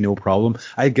 absolutely no problem.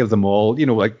 I'd give them all.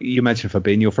 Like you mentioned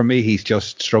Fabinho. For me, he's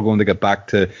just struggling to get back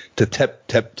to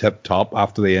tip top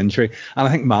after the injury. And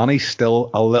I think Mane's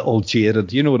still a little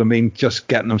jaded. You know what I mean? Just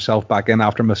getting himself back in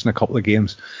after missing a couple of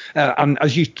games. And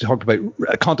as you talked about,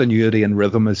 continuity and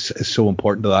rhythm is so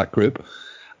important to that group.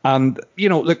 And,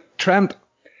 look, Trent,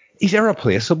 he's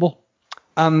irreplaceable.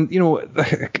 And,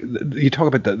 you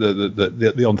talk about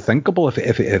the unthinkable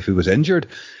if he was injured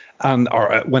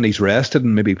or when he's rested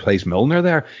and maybe plays Milner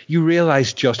there, you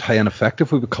realise just how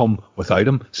ineffective we become without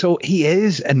him. So he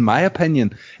is, in my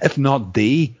opinion, if not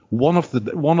one of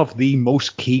the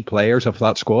most key players of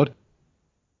that squad.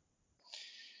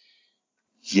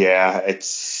 Yeah,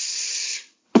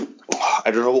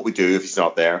 I don't know what we do if he's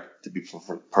not there, to be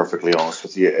perfectly honest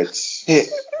with you.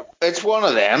 It's one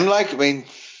of them,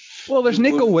 well, there's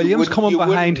Nico Williams coming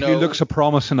behind who looks a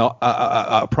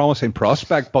promising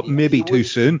prospect, but maybe too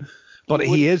soon. But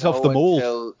he is off the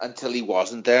mould. Until he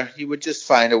wasn't there, you would just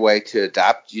find a way to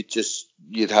adapt.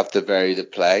 You'd have to vary the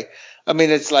play.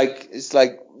 It's like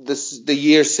the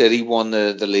year City won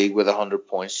the league with 100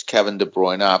 points. Kevin De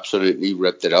Bruyne absolutely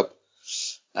ripped it up.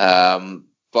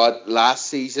 But last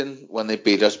season, when they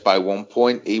beat us by 1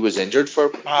 point, he was injured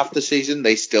for half the season.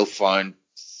 They still found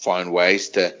ways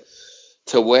to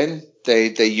win.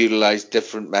 They utilised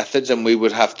different methods, and we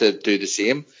would have to do the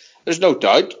same. There's no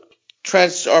doubt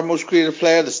Trent's our most creative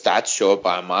player. The stats show it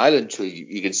by a mile, and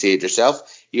you can see it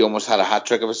yourself. He almost had a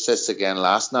hat-trick of assists again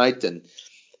last night, and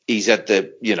he's at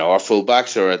our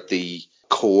fullbacks are at the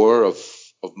core of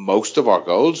most of our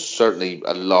goals, certainly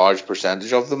a large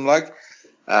percentage of them.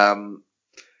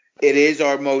 It is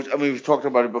our most, we've talked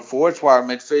about it before, it's why our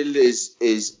midfield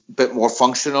is a bit more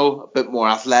functional, a bit more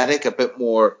athletic, a bit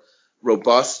more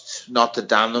robust, not to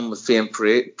damn them with faint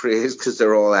praise because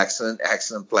they're all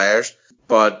excellent players,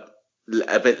 but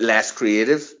a bit less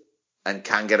creative and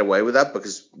can get away with that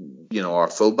because, our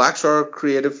fullbacks are a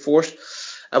creative force.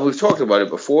 And we've talked about it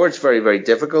before, it's very, very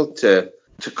difficult to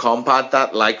combat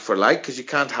that like for like because you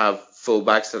can't have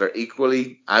fullbacks that are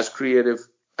equally as creative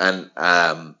and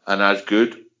as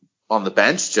good on the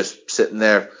bench, just sitting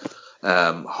there,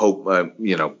 hoping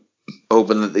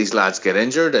that these lads get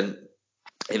injured. And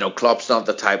Klopp's not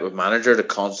the type of manager to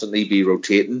constantly be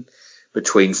rotating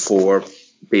between four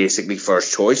basically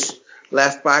first choice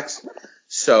left backs.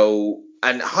 So,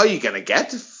 and how are you going to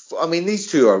get? These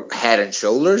two are head and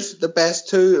shoulders the best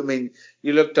two.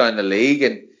 You look down the league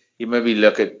and you maybe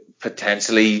look at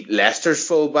potentially Leicester's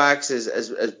fullbacks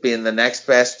as being the next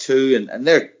best two, and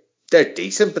they're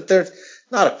decent, but they're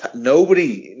not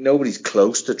nobody's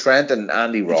close to Trent and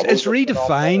Andy Robertson. It's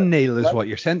redefined, Neil, is what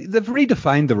you're saying. They've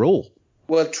redefined the role.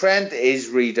 Well, Trent is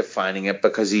redefining it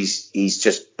because he's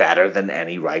just better than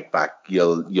any right back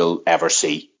you'll ever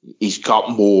see. He's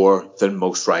got more than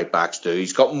most right backs do.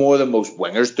 He's got more than most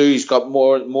wingers do. He's got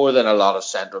more than a lot of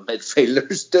central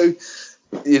midfielders do.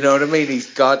 You know what I mean?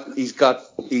 He's got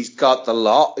the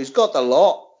lot. He's got the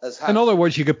lot. In other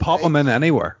words, you could pop him in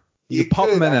anywhere. You could pop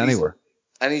him in anywhere.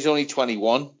 And he's only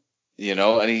 21,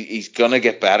 and he's going to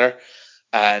get better.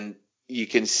 And you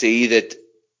can see that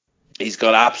he's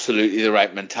got absolutely the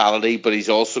right mentality, but he's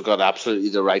also got absolutely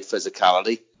the right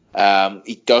physicality.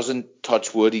 He doesn't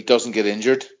touch wood. He doesn't get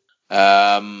injured.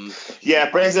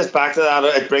 It brings us back to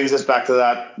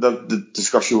that. The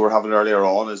discussion we were having earlier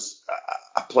on is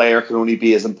a player can only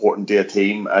be as important to a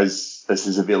team as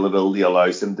his availability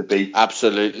allows him to be.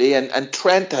 Absolutely. And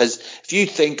Trent if you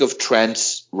think of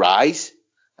Trent's rise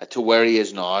to where he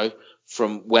is now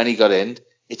from when he got in,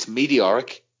 it's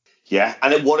meteoric. Yeah,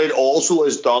 and what it also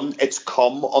has done, it's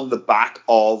come on the back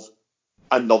of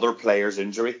another player's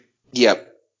injury.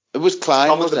 Yep. It was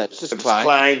Klein, wasn't it?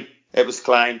 It was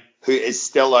Klein, who is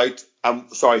still out.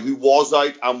 Who was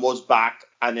out and was back.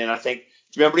 And then I think,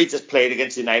 do you remember he just played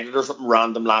against United or something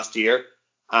random last year?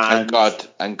 And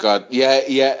God.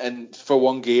 Yeah, and for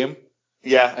one game.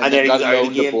 Yeah, and then he was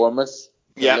out again. Bournemouth.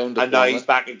 Yeah, and now he's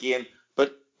back again.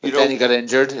 But then he got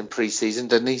injured in pre-season,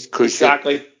 didn't he? Crucial.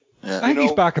 Exactly. Yeah. I think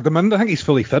he's back at the minute. I think he's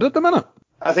fully fit at the minute.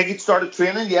 I think he started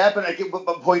training, yeah. But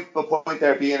my point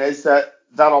there being is that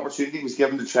opportunity was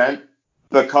given to Trent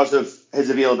because of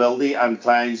his availability and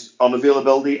Klein's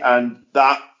unavailability, and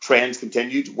that trend's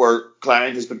continued where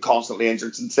Klein has been constantly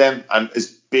injured since then and is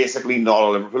basically not a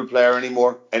Liverpool player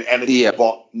anymore in anything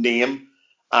but name.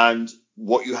 And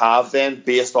what you have then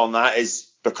based on that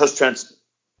is because Trent's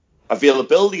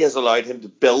availability has allowed him to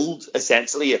build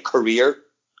essentially a career.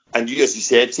 And you, as you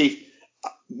said, Chief,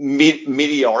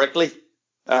 meteorically,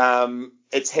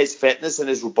 it's his fitness and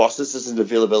his robustness and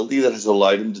availability that has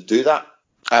allowed him to do that.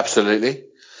 Absolutely.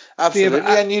 Absolutely. Dave,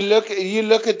 And you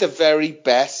look at the very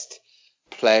best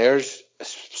players,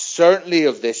 certainly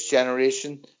of this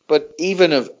generation, but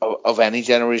even of any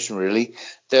generation really.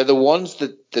 They're the ones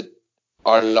that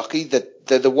are lucky, that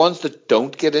they're the ones that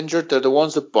don't get injured. They're the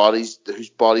ones whose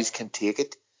bodies can take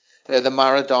it. They're the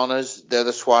Maradonas, they're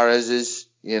the Suarezes,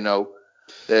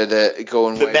 they're the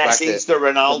going the way back. Messis, the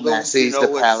Ronaldos, the Messis, the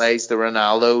Pelés, the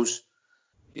Ronaldos.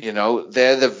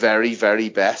 They're the very, very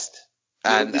best.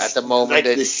 And at the moment,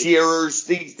 like the Shearers,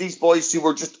 these boys who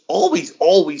were just always fit.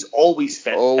 Always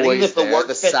and even if they there. weren't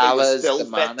The fit, Salahs, they were still the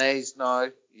fit. Manes now,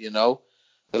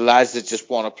 the lads that just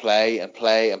want to play and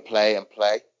play and play and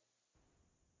play.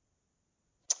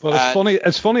 Well,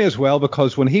 it's funny as well,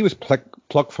 because when he was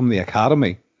plucked from the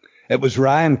academy, it was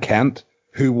Ryan Kent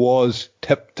who was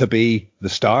tipped to be the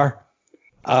star.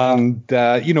 And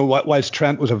whilst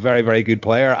Trent was a very, very good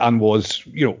player and was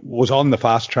on the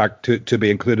fast track to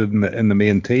be included in the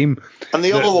main team. And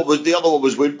the other one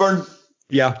was Woodburn.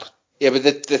 Yeah. Yeah, but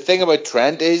the thing about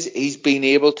Trent is he's been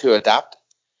able to adapt.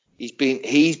 He's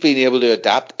been able to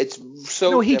adapt. It's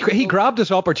so he grabbed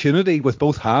his opportunity with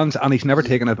both hands, and he's never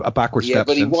taken a backward step. Yeah,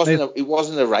 but since. he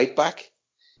wasn't a right back.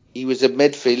 He was a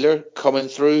midfielder coming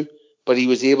through, but he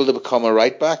was able to become a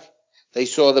right back. They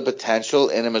saw the potential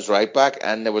in him as right back,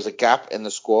 and there was a gap in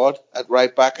the squad at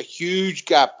right back, a huge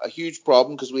gap, a huge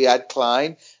problem, because we had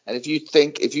Klein. And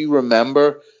if you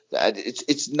remember, that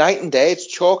it's night and day, it's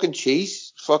chalk and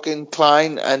cheese, fucking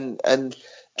Klein and.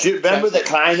 Do you remember that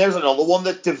Klein? There's another one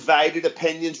that divided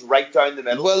opinions right down the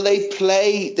middle. Well, they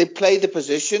play the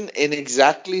position in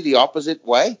exactly the opposite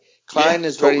way. Klein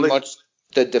is very much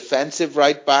the defensive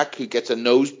right back who gets a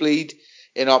nosebleed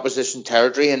in opposition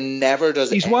territory and never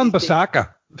does. He's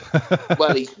Wan-Bissaka.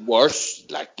 Well, he's worse.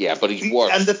 But he's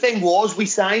worse. And the thing was, we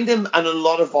signed him, and a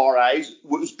lot of our eyes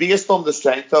was based on the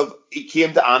strength of he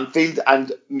came to Anfield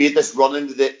and made this run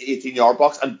into the 18-yard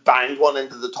box and banged one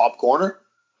into the top corner.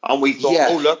 And we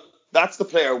thought, oh, look, that's the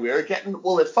player we're getting.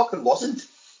 Well, it fucking wasn't.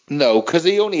 No, because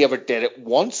he only ever did it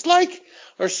once,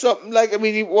 or something. I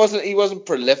mean, he wasn't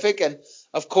prolific. And,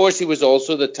 of course, he was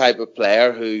also the type of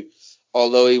player who,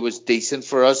 although he was decent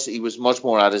for us, he was much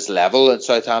more at his level in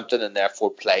Southampton and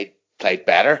therefore played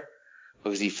better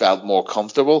because he felt more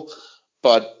comfortable.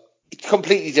 But it's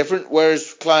completely different.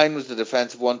 Whereas Klein was the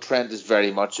defensive one, Trent is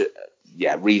very much,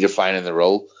 redefining the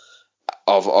role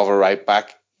of a right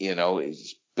back.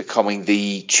 He's becoming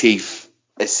the chief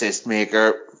assist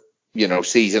maker,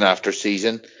 season after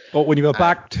season. But when you have a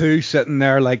back two sitting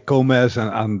there like Gomez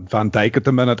and Van Dijk at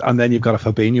the minute, and then you've got a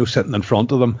Fabinho sitting in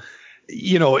front of them,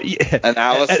 and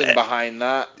Allison behind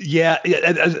that. Yeah,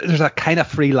 there's a kind of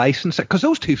free license, because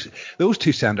those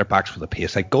two centre backs with the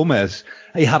pace, like Gomez,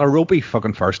 he had a ropey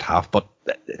fucking first half, but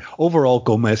overall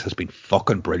Gomez has been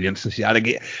fucking brilliant since he had a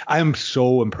game. I am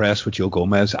so impressed with Joe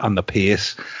Gomez and the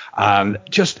pace, and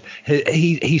just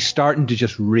he's starting to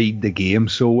just read the game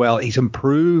so well. He's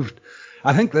improved.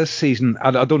 I think this season,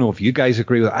 I don't know if you guys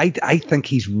agree with it, I think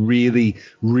he's really,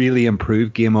 really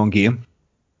improved game on game.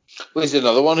 Well, he's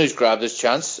another one who's grabbed his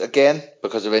chance again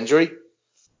because of injury.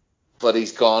 But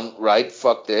he's gone, right,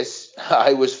 fuck this.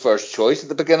 I was first choice at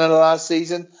the beginning of last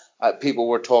season. People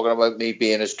were talking about me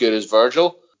being as good as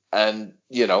Virgil. And,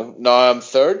 now I'm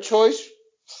third choice.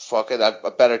 Fuck it, I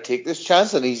better take this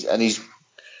chance. And he's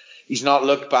not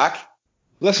looked back.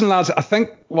 Listen, lads, I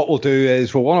think what we'll do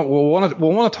is we'll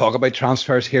want to talk about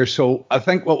transfers here. So I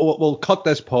think we'll cut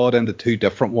this pod into two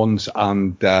different ones,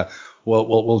 and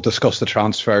we'll discuss the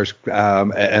transfers in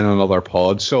another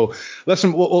pod. So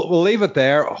listen, we'll leave it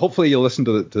there. Hopefully you'll listen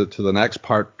to the next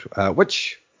part,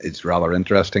 which is rather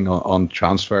interesting on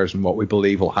transfers and what we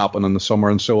believe will happen in the summer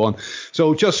and so on.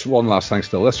 So just one last thanks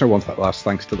to the listener, one last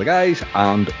thanks to the guys,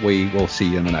 and we will see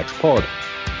you in the next pod.